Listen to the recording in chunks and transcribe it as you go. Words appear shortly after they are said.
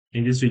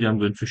In this video, I'm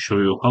going to show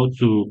you how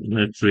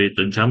to create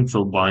a jump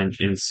throw bind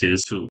in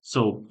CS2.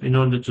 So in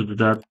order to do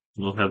that,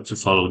 you'll have to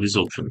follow this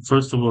option.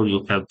 First of all,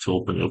 you'll have to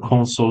open your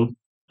console,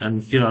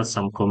 and here are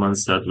some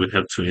commands that we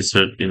have to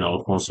insert in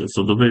our console.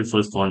 So the very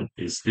first one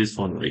is this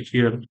one right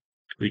here,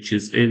 which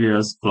is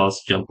alias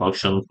plus jump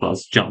action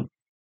plus jump.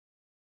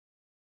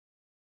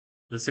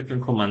 The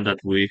second command that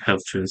we have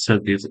to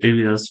insert is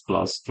alias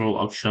plus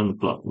throw action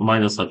plus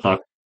minus attack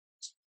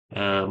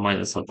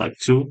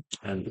 2,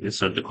 and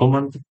insert the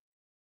command.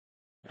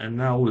 And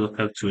now we'll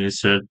have to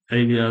insert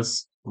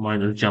alias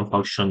minus jump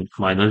action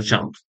minus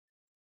jump.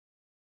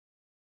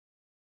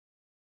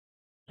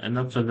 And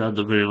after that,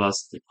 the very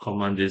last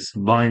command is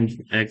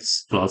bind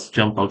x plus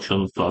jump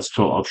action plus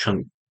throw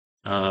action.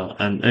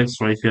 And x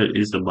right here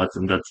is the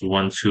button that you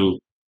want to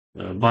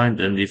bind.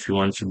 And if you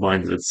want to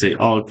bind, let's say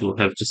alt, you'll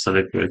have to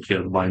select right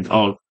here, bind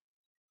alt,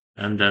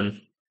 and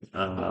then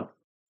uh,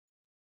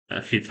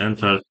 hit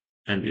enter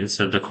and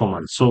insert the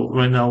command. So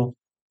right now,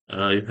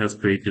 you have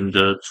created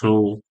the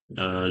throw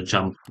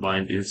jump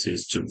bind in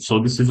CS2. So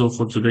this is all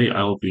for today.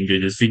 I hope you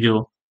enjoyed this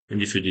video.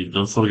 And if you did,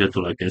 don't forget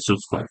to like and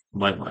subscribe.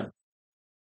 Bye bye.